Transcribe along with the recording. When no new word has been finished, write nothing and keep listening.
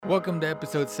Welcome to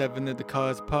episode 7 of the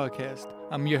Cause Podcast.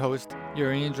 I'm your host,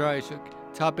 Yuriy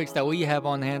Andriyashchuk. Topics that we have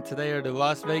on hand today are the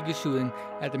Las Vegas shooting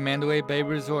at the Mandalay Bay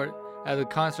Resort at a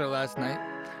concert last night,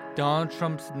 Donald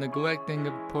Trump's neglecting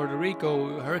of Puerto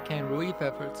Rico hurricane relief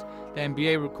efforts, the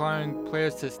NBA requiring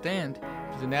players to stand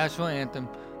for the national anthem,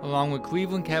 along with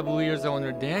Cleveland Cavaliers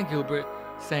owner Dan Gilbert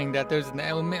saying that there's an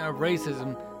element of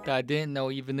racism that I didn't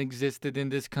know even existed in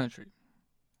this country.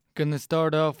 Gonna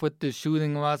start off with the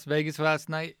shooting in Las Vegas last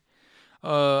night.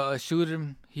 A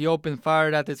shooter, he opened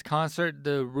fire at this concert,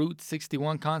 the Route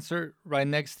 61 concert, right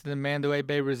next to the Mandalay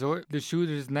Bay Resort. The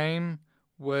shooter's name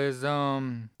was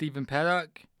Stephen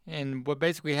Paddock, and what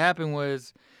basically happened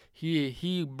was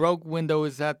he broke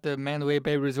windows at the Mandalay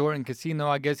Bay Resort and Casino.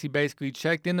 I guess he basically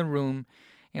checked in the room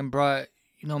and brought,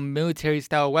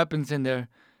 military-style weapons in there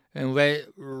and let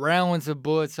rounds of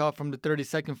bullets off from the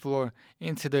 32nd floor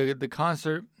into the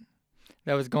concert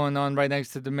that was going on right next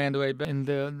to the Mandalay Bay. And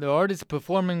the artist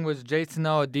performing was Jason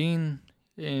Aldean,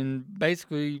 and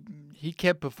basically he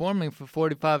kept performing for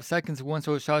 45 seconds once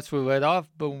those shots were let off,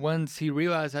 but once he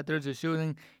realized that there's a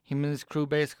shooting, him and his crew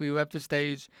basically left the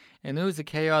stage, and it was a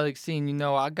chaotic scene.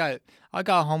 I got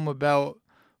home about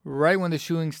right when the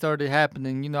shooting started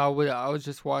happening. I was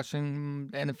just watching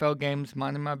NFL games,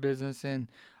 minding my business, and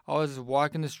I was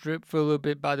walking the strip for a little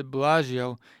bit by the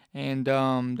Bellagio and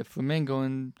the Flamingo,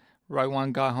 and right when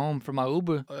I got home from my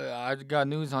Uber, I got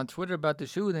news on Twitter about the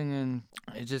shooting, and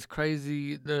it's just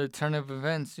crazy, the turn of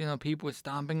events. People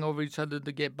stomping over each other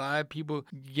to get by, people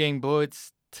getting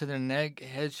bullets to their neck,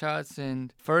 headshots,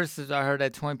 and first I heard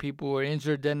that 20 people were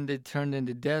injured, then they turned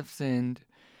into deaths, and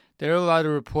there are a lot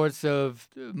of reports of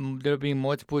there being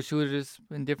multiple shooters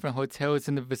in different hotels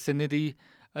in the vicinity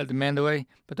of the Mandalay,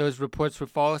 but those reports were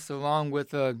false, along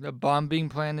with a bomb being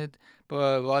planted.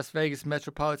 But Las Vegas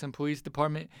Metropolitan Police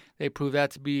Department, they proved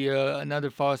that to be another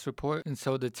false report. And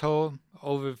so the toll,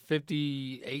 over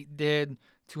 58 dead,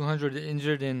 200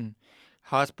 injured, and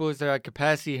hospitals are at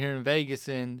capacity here in Vegas.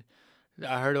 And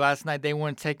I heard last night they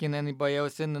weren't taking anybody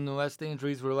else in unless the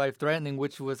injuries were life-threatening,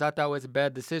 which I thought was a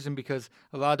bad decision because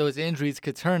a lot of those injuries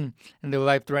could turn into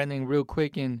life-threatening real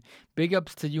quick. And big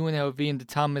ups to UNLV and the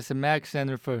Thomas and Mack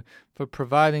Center for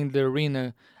providing the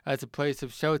arena as a place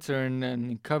of shelter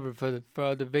and cover for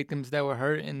the victims that were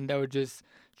hurt and that were just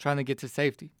trying to get to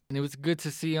safety. And it was good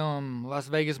to see Las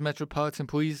Vegas Metropolitan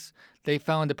Police. They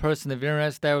found the person of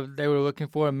interest that they were looking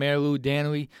for, Mary Lou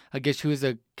Danley. I guess she was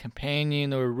a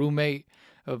companion or a roommate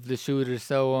of the shooter.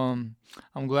 So I'm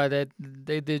glad that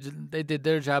they did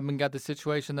their job and got the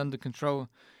situation under control.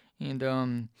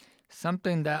 And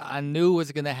something that I knew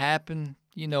was gonna happen,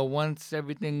 once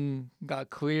everything got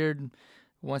cleared,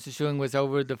 once the shooting was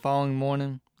over the following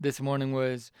morning. This morning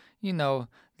was,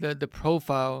 the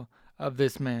profile of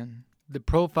this man. The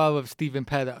profile of Stephen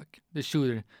Paddock, the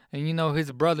shooter. And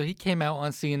his brother, he came out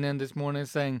on CNN this morning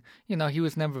saying, he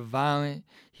was never violent.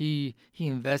 He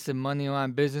invested money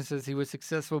on businesses. He was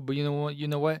successful. But you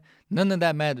know what? None of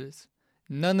that matters.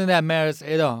 None of that matters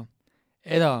at all.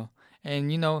 At all.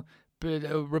 And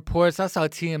reports, I saw a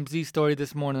TMZ story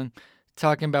this morning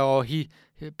talking about,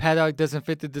 Paddock doesn't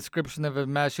fit the description of a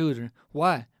mass shooter.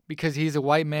 Why? Because he's a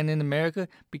white man in America?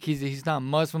 Because he's not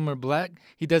Muslim or black?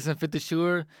 He doesn't fit the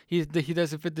shooter? He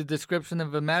doesn't fit the description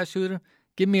of a mass shooter?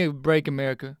 Give me a break,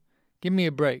 America. Give me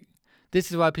a break.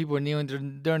 This is why people are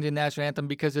kneeling during the national anthem,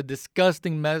 because of a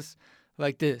disgusting mess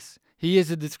like this. He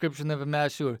is a description of a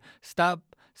mass shooter. Stop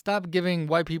giving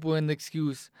white people an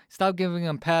excuse. Stop giving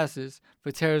them passes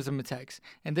for terrorism attacks.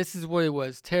 And this is what it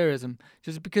was, terrorism.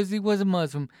 Just because he was a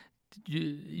Muslim,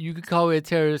 you could call it a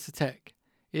terrorist attack.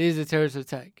 It is a terrorist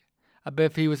attack. I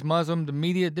bet if he was Muslim, the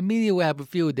media would have a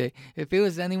field day. If it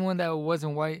was anyone that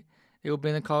wasn't white, it would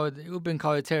have been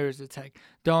called a terrorist attack.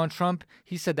 Donald Trump,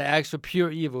 he said the acts were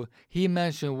pure evil. He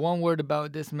mentioned one word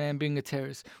about this man being a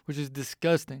terrorist, which is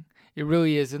disgusting. It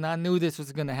really is, and I knew this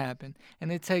was going to happen. And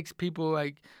it takes people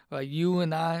like you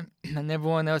and I and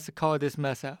everyone else to call this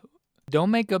mess out.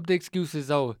 Don't make up the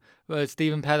excuses,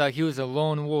 Stephen Paddock, he was a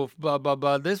lone wolf, blah, blah,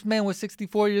 blah. This man was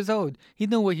 64 years old. He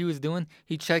knew what he was doing.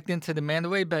 He checked into the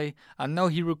Mandalay Bay. I know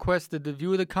he requested the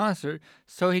view of the concert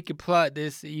so he could plot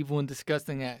this evil and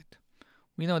disgusting act.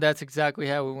 We know that's exactly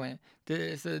how it went.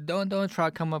 Don't try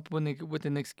to come up with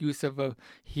an excuse of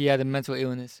he had a mental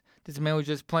illness. This man was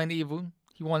just plain evil.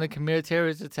 He wanted to commit a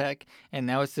terrorist attack, and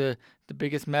now it's the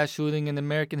biggest mass shooting in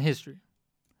American history.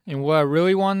 And what I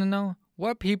really want to know,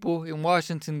 what people in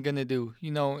Washington gonna do?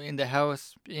 In the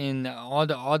House, in all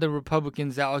the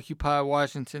Republicans that occupy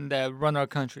Washington that run our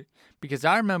country. Because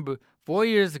I remember 4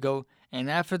 years ago, and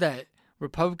after that,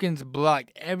 Republicans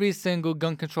blocked every single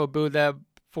gun control bill that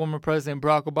former President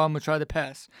Barack Obama tried to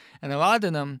pass. And a lot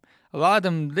of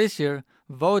them this year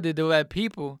voted to let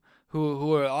people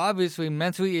who are obviously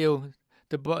mentally ill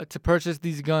to purchase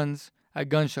these guns at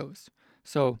gun shows.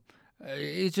 So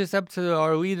it's just up to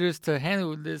our leaders to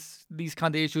handle these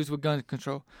kind of issues with gun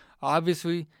control.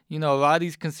 Obviously, a lot of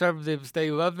these conservatives, they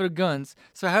love their guns.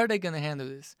 So how are they going to handle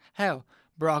this? How?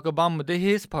 Barack Obama did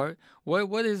his part.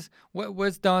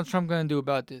 What's Donald Trump going to do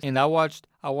about this? And I watched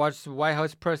White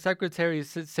House Press Secretary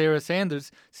Sarah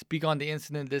Sanders speak on the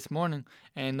incident this morning.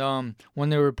 And when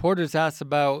the reporters asked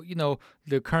about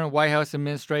the current White House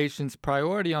administration's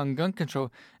priority on gun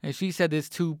control, and she said it's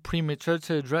too premature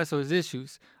to address those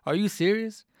issues. Are you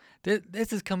serious?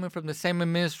 This is coming from the same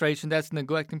administration that's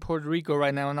neglecting Puerto Rico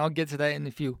right now, and I'll get to that in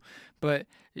a few. But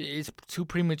it's too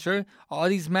premature. All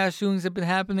these mass shootings have been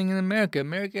happening in America.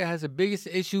 America has the biggest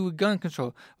issue with gun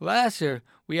control. Last year,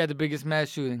 we had the biggest mass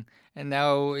shooting, and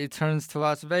now it turns to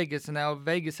Las Vegas, and now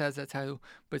Vegas has that title.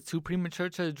 But too premature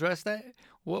to address that?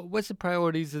 What's the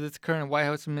priorities of this current White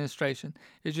House administration?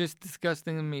 It's just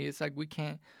disgusting to me. It's like we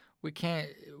can't.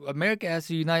 America has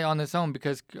to unite on its own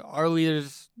because our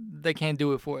leaders, they can't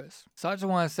do it for us. So I just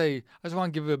want to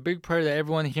give a big prayer to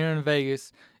everyone here in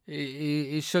Vegas.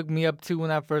 It shook me up too when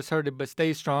I first heard it, but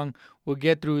stay strong. We'll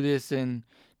get through this, and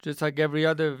just like every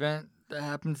other event that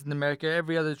happens in America,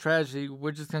 every other tragedy,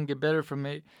 we're just going to get better from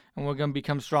it, and we're going to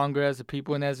become stronger as a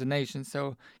people and as a nation.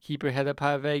 So keep your head up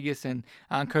high, Vegas, and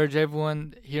I encourage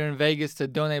everyone here in Vegas to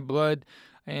donate blood.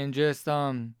 And just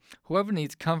whoever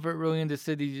needs comfort really in the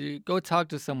city, go talk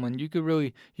to someone. You could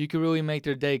really make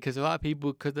their day, because a lot of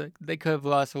people could have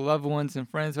lost their loved ones and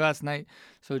friends last night.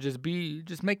 So just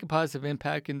make a positive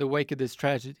impact in the wake of this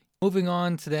tragedy. Moving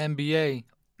on to the NBA.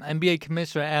 NBA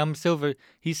Commissioner Adam Silver,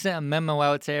 he sent a memo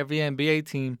out to every NBA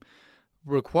team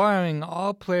requiring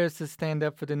all players to stand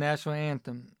up for the national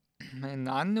anthem. And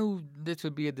I knew this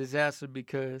would be a disaster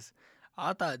because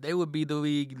I thought they would be the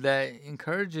league that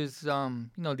encourages,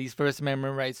 these First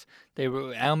Amendment rights.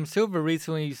 Adam Silver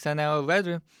recently sent out a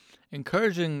letter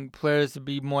encouraging players to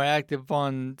be more active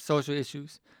on social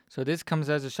issues. So this comes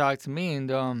as a shock to me.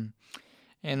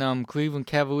 And Cleveland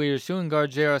Cavaliers shooting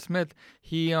guard J.R. Smith,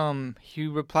 he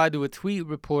replied to a tweet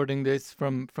reporting this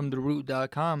from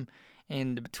TheRoot.com,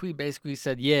 and the tweet basically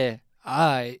said, "Yeah,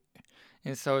 I."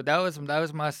 And so that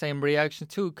was my same reaction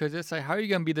too, because it's like, how are you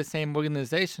gonna be the same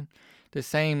organization, the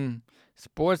same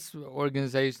sports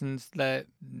organizations that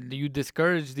you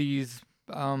discourage these,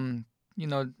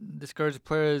 discourage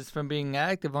players from being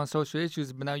active on social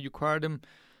issues, but now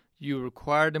you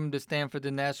require them to stand for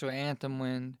the national anthem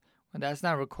when that's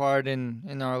not required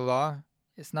in our law.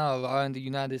 It's not a law in the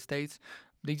United States.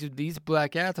 These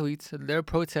black athletes, they're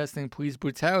protesting police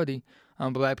brutality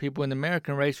on black people and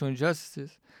American racial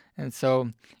injustices. And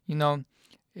so,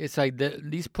 it's like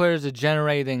these players are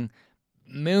generating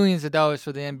millions of dollars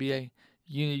for the NBA.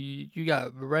 You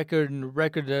got record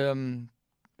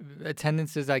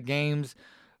attendances at games,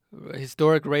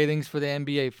 historic ratings for the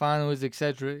NBA finals,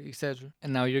 etc., etc.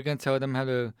 And now you're gonna tell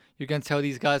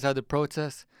these guys how to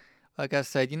protest. Like I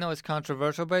said, it's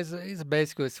controversial, but it's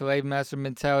basically a slave master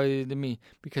mentality to me.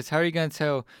 Because how are you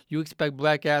gonna you expect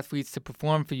black athletes to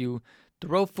perform for you,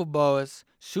 throw footballs,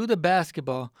 shoot a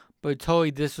basketball, but totally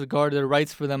disregard their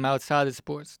rights for them outside of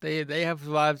sports? They have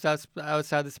lives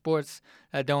outside of sports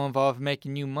that don't involve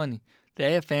making you money.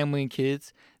 They have family and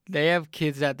kids. They have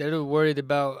kids that they're worried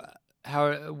about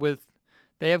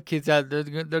They have kids that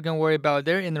they're gonna worry about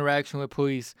their interaction with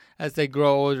police as they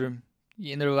grow older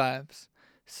in their lives.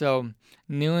 So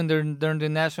kneeling during the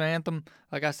national anthem,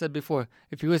 like I said before,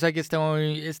 it feels like it's the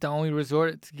only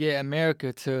resort to get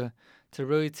America to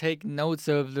really take notes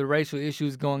of the racial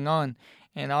issues going on.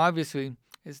 And obviously,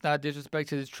 it's not disrespect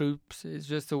to the troops. It's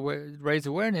just to raise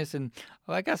awareness. And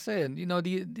like I said,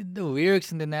 the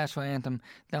lyrics in the national anthem,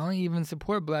 they don't even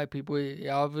support black people. It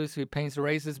obviously paints a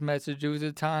racist message. It was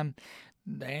a time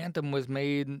the anthem was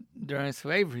made during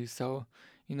slavery. So,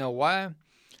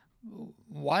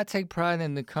 why take pride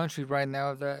in the country right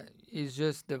now that is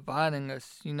just dividing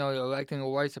us? Electing a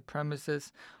white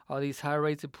supremacist, all these high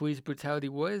rates of police brutality.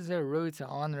 What is there really to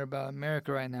honor about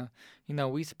America right now?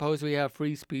 We supposedly have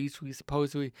free speech. It's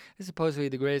supposedly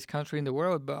the greatest country in the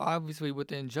world, but obviously with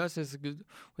the injustices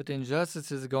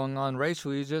going on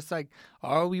racially, it's just like,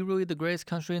 are we really the greatest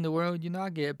country in the world? I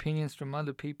get opinions from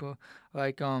other people,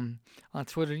 like on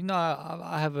Twitter.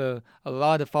 I have a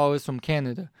lot of followers from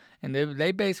Canada, and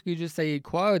they basically just say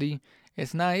equality,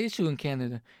 it's not an issue in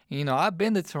Canada. And, I've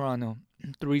been to Toronto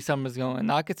 3 summers ago, and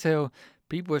I could tell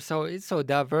people it's so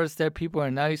diverse there. People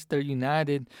are nice. They're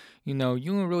united. You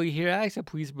don't really hear acts of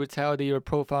police brutality or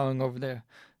profiling over there.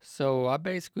 So I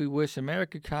basically wish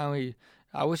America kindly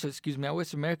I wish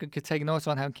America could take notes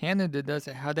on how Canada does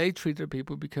it, how they treat their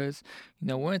people, because,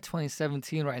 we're in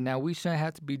 2017 right now. We shouldn't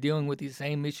have to be dealing with these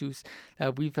same issues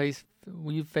that we faced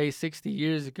 60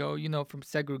 years ago, from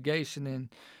segregation. And,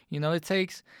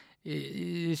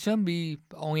 it shouldn't be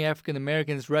only African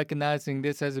Americans recognizing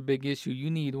this as a big issue. You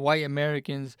need white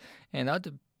Americans and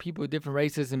other people with different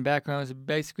races and backgrounds to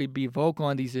basically be vocal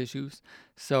on these issues,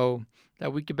 so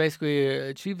that we could basically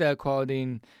achieve that equality.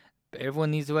 And everyone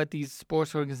needs to let these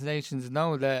sports organizations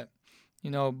know that,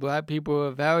 black people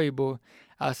are valuable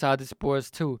outside the sports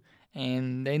too.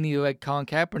 And they need to let Colin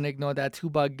Kaepernick know that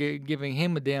too by giving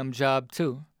him a damn job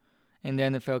too in the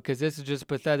NFL, because this is just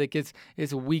pathetic. It's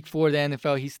a week for the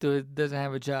NFL. He still doesn't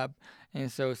have a job.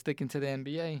 And so sticking to the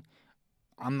NBA,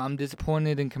 I'm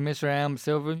disappointed in Commissioner Adam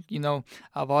Silver.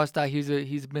 I've always thought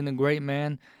he's been a great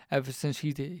man ever since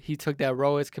he took that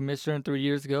role as commissioner 3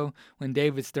 years ago when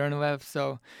David Stern left.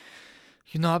 So,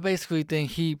 I basically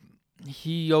think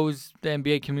he owes the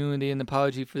NBA community an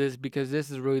apology for this, because this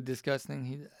is really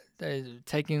disgusting. They're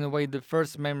taking away the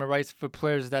First Amendment rights for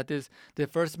players the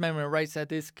First Amendment rights that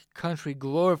this country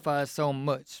glorifies so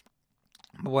much.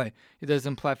 But wait, it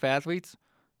doesn't apply for athletes?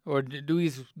 Or do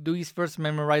these First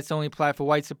Amendment rights only apply for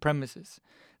white supremacists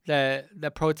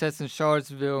that protest in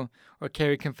Charlottesville or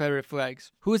carry Confederate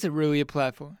flags? Who does it really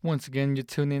apply for? Once again, you're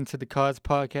tuning into the Cause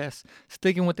Podcast.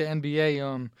 Sticking with the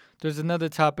NBA, there's another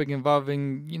topic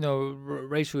involving,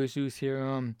 racial issues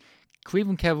here.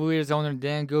 Cleveland Cavaliers owner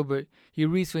Dan Gilbert, he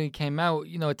recently came out,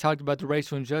 talked about the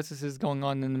racial injustices going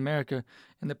on in America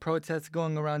and the protests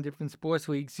going around different sports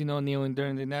leagues, kneeling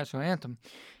during the national anthem.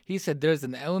 He said there's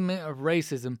an element of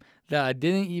racism that I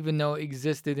didn't even know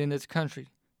existed in this country.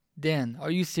 Dan,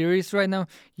 are you serious right now?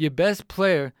 Your best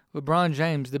player, LeBron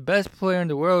James, the best player in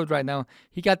the world right now,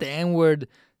 he got the N-word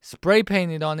spray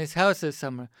painted on his house this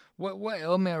summer. What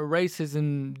element of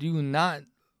racism do you not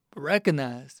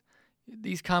recognize?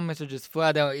 These comments are just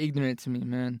flat out ignorant to me,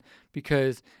 man,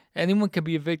 because anyone can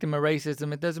be a victim of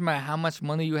racism. It doesn't matter how much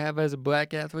money you have as a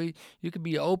black athlete. You could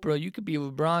be Oprah, you could be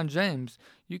LeBron James,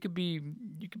 you could be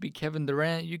Kevin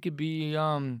Durant, you could be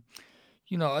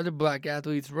other black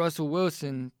athletes, Russell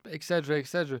Wilson, etc.,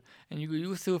 etc. And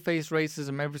you still face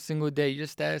racism every single day. Your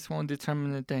status won't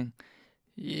determine a thing.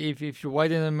 If you're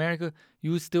white in America,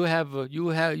 you still have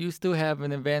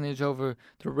an advantage over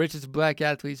the richest black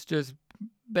athletes, just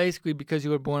basically because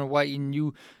you were born white, and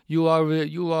you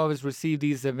always receive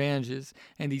these advantages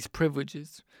and these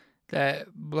privileges that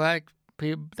black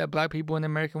people in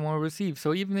America won't receive.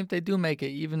 So even if they do make it,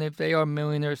 even if they are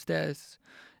millionaire status,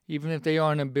 even if they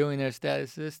are in a billionaire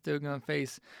status, they're still gonna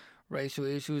face racial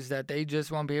issues that they just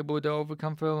won't be able to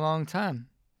overcome for a long time.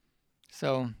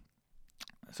 So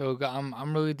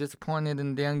I'm really disappointed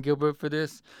in Dan Gilbert for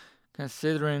this,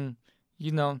 considering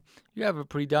you have a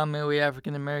predominantly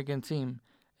African American team.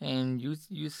 And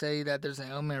you say that there's an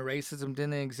element of racism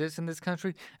didn't exist in this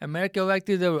country. America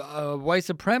elected a white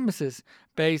supremacist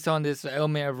based on this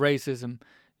element of racism.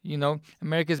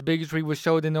 America's bigotry was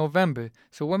showed in November.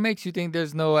 So what makes you think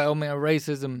there's no element of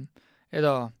racism at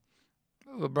all?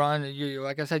 LeBron,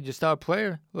 like I said, your star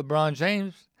player, LeBron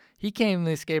James, he can't even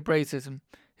escape racism.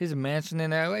 His mansion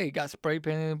in L.A. got spray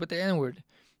painted with the N-word.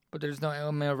 But there's no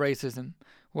element of racism.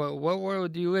 What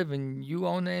world do you live in? You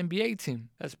own the NBA team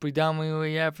that's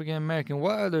predominantly African American.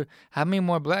 How many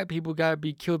more black people gotta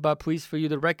be killed by police for you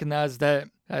to recognize that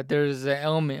there's an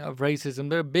element of racism?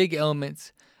 There are big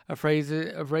elements of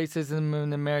racism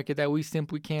in America that we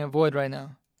simply can't avoid right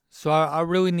now. So I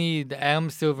really need Adam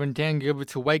Silver and Dan Gilbert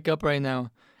to wake up right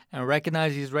now and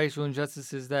recognize these racial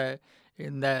injustices that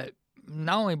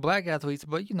not only black athletes,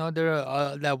 but there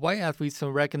are that white athletes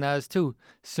will recognize too.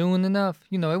 Soon enough,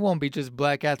 it won't be just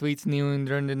black athletes kneeling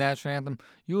during the national anthem.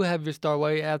 You'll have your star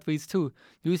white athletes too.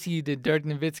 You see the Dirk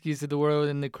Nowitzkis of the world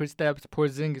and the Kristaps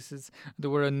Porzingises of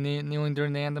the world kneeling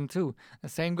during the anthem too. The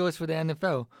same goes for the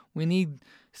NFL. We need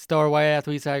star white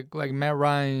athletes like Matt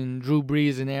Ryan, Drew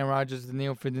Brees, and Aaron Rodgers to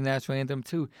kneel for the national anthem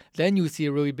too. Then you see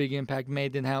a really big impact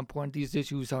made in how important these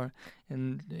issues are.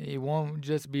 And it won't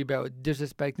just be about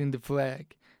disrespecting the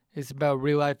flag. It's about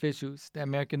real life issues that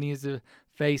America needs to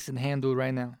face and handle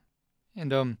right now.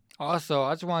 And also,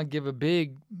 I just want to give a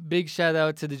big shout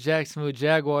out to the Jacksonville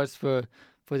Jaguars for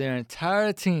their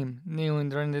entire team kneeling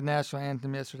during the national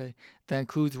anthem yesterday. That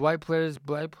includes white players,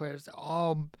 black players,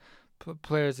 all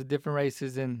players of different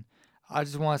races, and I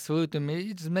just want to salute them.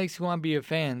 It just makes you want to be a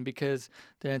fan, because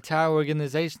the entire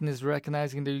organization is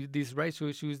recognizing these racial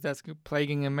issues that's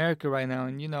plaguing America right now.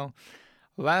 And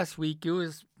last week it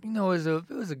was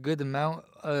a good amount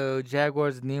of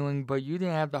Jaguars kneeling, but you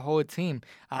didn't have the whole team.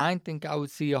 I didn't think I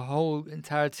would see a whole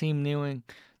entire team kneeling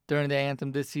during the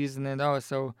anthem this season, and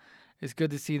also it's good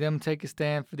to see them take a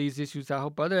stand for these issues. I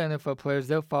hope other NFL players,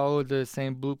 they'll follow the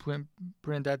same blueprint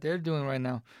that they're doing right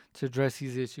now to address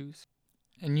these issues.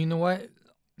 And you know what?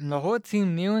 The whole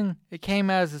team kneeling, it came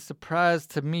as a surprise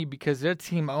to me because their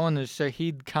team owner,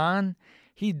 Shahid Khan,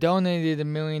 he donated $1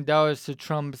 million to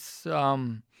Trump's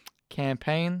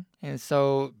campaign. And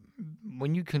so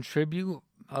when you contribute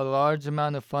a large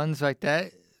amount of funds like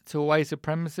that to a white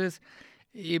supremacist,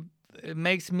 it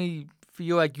makes me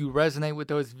feel like you resonate with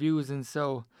those views. And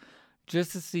so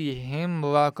just to see him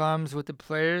lock arms with the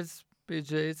players,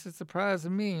 it's a surprise to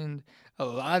me. And a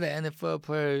lot of NFL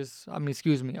players,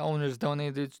 owners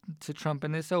donated to Trump,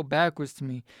 and it's so backwards to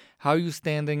me. How are you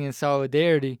standing in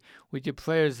solidarity with your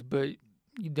players, but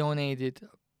you donated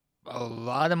a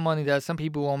lot of money that some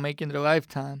people won't make in their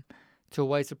lifetime to a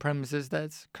white supremacist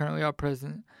that's currently our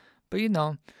president? But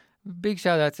big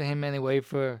shout out to him anyway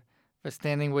for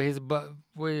standing with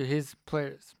his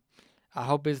players. I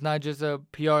hope it's not just a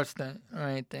PR stunt or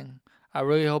anything. I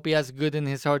really hope he has good in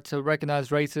his heart to recognize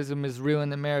racism is real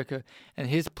in America, and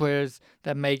his players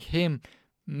that make him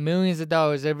millions of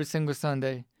dollars every single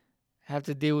Sunday have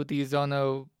to deal with these on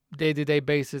a day-to-day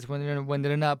basis when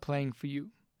they're not playing for you.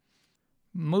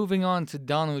 Moving on to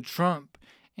Donald Trump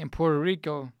in Puerto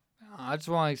Rico, I just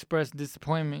want to express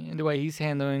disappointment in the way he's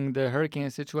handling the hurricane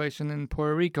situation in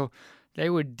Puerto Rico. They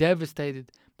were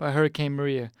devastated by Hurricane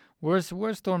Maria. Worst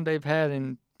storm they've had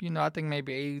in, I think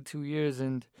maybe 82 years,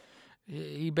 and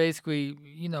he basically,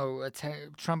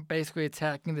 Trump basically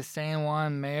attacking the San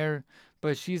Juan mayor,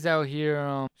 but she's out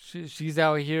here, she's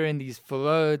out here in these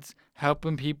floods,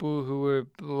 helping people who were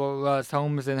lost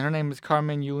homes, and her name is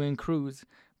Carmen Yulín Cruz,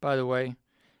 by the way.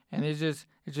 And it's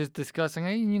just disgusting.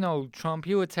 And, Trump,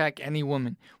 he'll attack any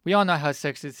woman. We all know how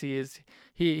sexist he is.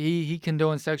 He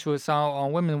condones sexual assault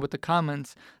on women with the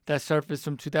comments that surfaced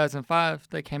from 2005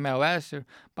 that came out last year.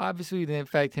 But obviously it didn't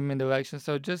affect him in the election.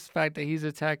 So just the fact that he's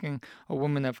attacking a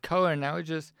woman of color now, it's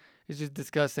just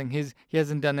disgusting. He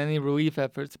hasn't done any relief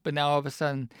efforts, but now all of a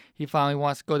sudden he finally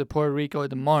wants to go to Puerto Rico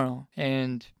tomorrow.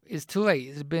 And it's too late.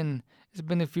 It's been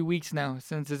a few weeks now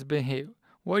since it's been hit.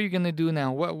 What are you going to do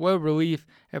now? What relief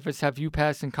efforts have you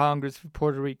passed in Congress for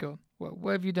Puerto Rico?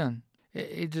 What have you done?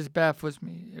 It just baffles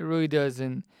me. It really does.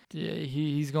 And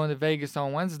he's going to Vegas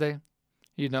on Wednesday,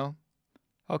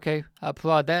 Okay, I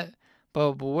applaud that.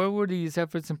 But where were these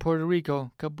efforts in Puerto Rico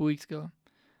a couple weeks ago?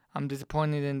 I'm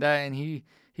disappointed in that. And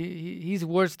he's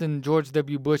worse than George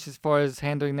W. Bush as far as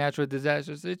handling natural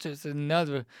disasters. It's just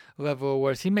another level of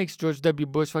worse. He makes George W.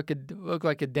 Bush look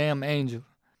like a damn angel.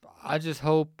 I just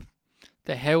hope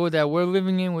the hell that we're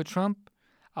living in with Trump,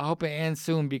 I hope it ends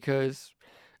soon, because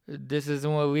this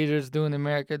isn't what leaders do in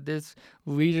America.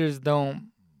 Leaders don't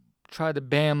try to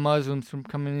ban Muslims from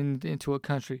coming into a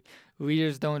country.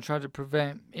 Leaders don't try to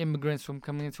prevent immigrants from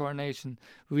coming into our nation.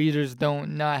 Leaders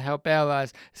don't not help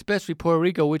allies, especially Puerto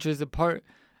Rico, which is a part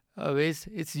of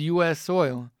it's U.S.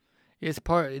 soil. It's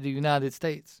part of the United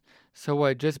States. So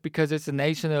what, just because it's a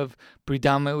nation of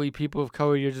predominantly people of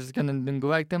color, you're just going to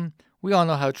neglect them? We all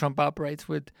know how Trump operates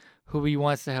with who he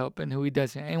wants to help and who he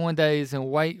doesn't. Anyone that isn't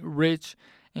white, rich,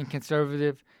 and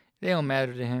conservative, they don't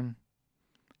matter to him.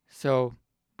 So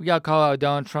we got to call out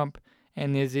Donald Trump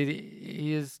and his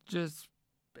just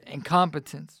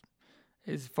incompetence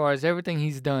as far as everything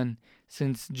he's done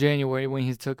since January when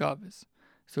he took office.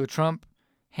 So Trump,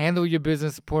 handle your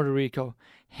business in Puerto Rico.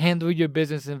 Handle your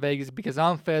business in Vegas, because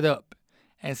I'm fed up.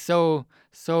 And so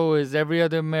is every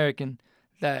other American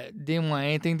that didn't want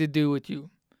anything to do with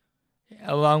you,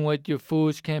 along with your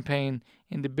foolish campaign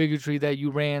and the bigotry that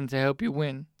you ran to help you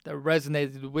win, that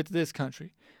resonated with this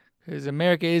country. Because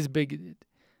America is bigoted.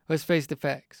 Let's face the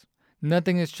facts.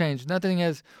 Nothing has changed. Nothing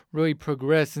has really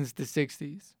progressed since the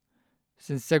 60s,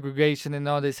 since segregation and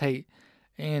all this hate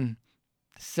and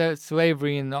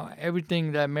slavery and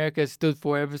everything that America has stood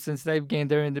for ever since they've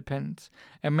gained their independence.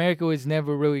 America was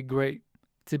never really great,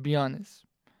 to be honest,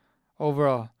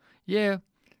 overall. Yeah,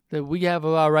 that we have a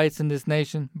lot of rights in this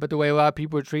nation, but the way a lot of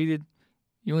people are treated,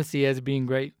 you won't see it as being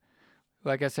great.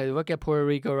 Like I said, look at Puerto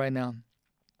Rico right now.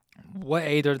 What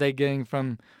aid are they getting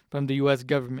from the U.S.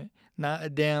 government? Not a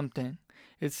damn thing.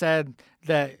 It's sad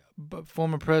that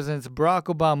former presidents Barack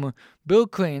Obama, Bill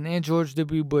Clinton, and George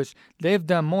W. Bush, they've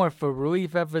done more for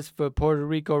relief efforts for Puerto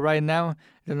Rico right now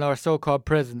than our so-called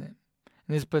president.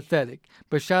 And it's pathetic.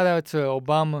 But shout out to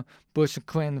Obama, Bush, and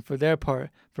Clinton for their part,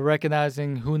 for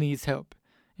recognizing who needs help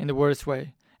in the worst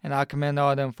way. And I commend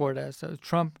all of them for that. So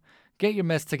Trump, get your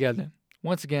mess together.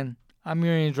 Once again, I'm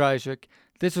Yuriy Andriyashchuk.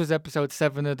 This was episode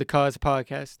 7 of the Cause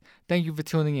Podcast. Thank you for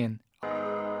tuning in.